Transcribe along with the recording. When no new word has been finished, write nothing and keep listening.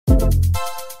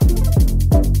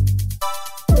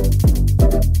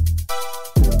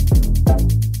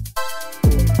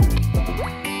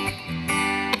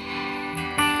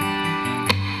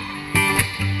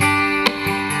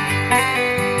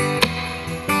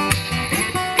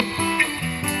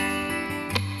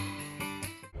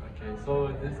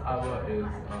So this artwork is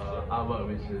artwork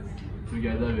which is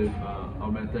together with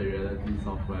augmented reality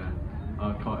software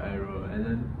called Aero, and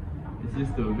then it's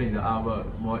used to make the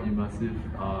artwork more immersive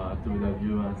to the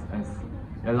viewers, as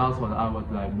it allows for the artwork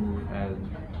to like move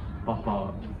and pop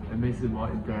out. It makes it more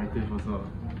interactive also.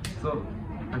 So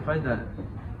I find that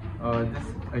this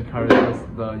encourages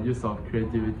the use of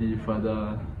creativity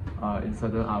further in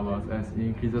certain artworks, as it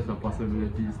increases the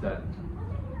possibilities that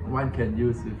one can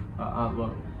use with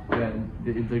artwork when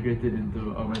they integrate it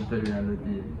into augmented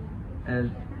reality.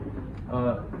 And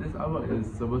this artwork is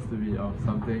supposed to be of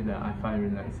something that I find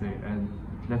relaxing, and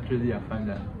naturally I find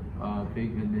that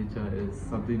being in nature is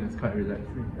something that's quite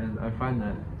relaxing, and I find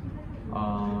that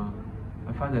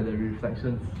the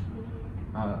reflections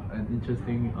are an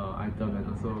interesting item, and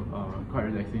also quite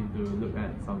relaxing to look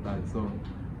at sometimes. So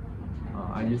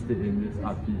I used it in this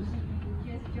art piece.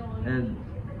 And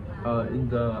in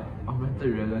the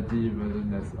augmented reality version,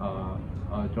 there's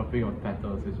a dropping of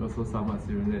petals, which also somewhat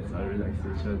simulates a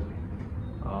relaxation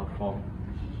form.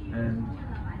 And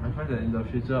I find that in the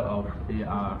future of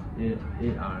AR,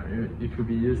 it could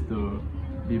be used to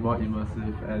be more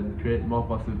immersive and create more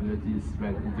possibilities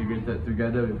when integrated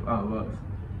together with artworks.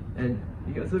 And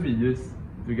it can also be used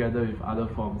together with other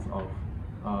forms of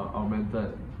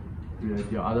augmented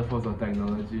reality or other forms of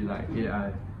technology like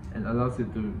AI, and allows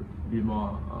it to be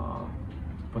more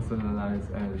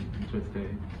personalized and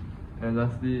interesting. And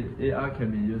lastly, AR can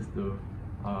be used to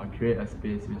create a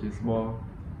space which is more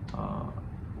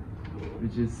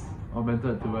which is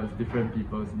augmented towards different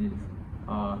people's needs,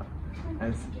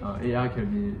 as AR can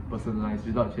be personalized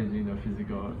without changing the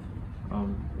physical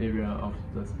area of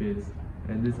the space,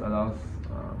 and this allows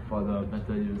for the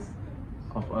better use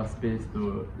of a space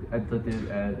to entertain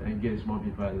and engage more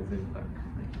people at the same time.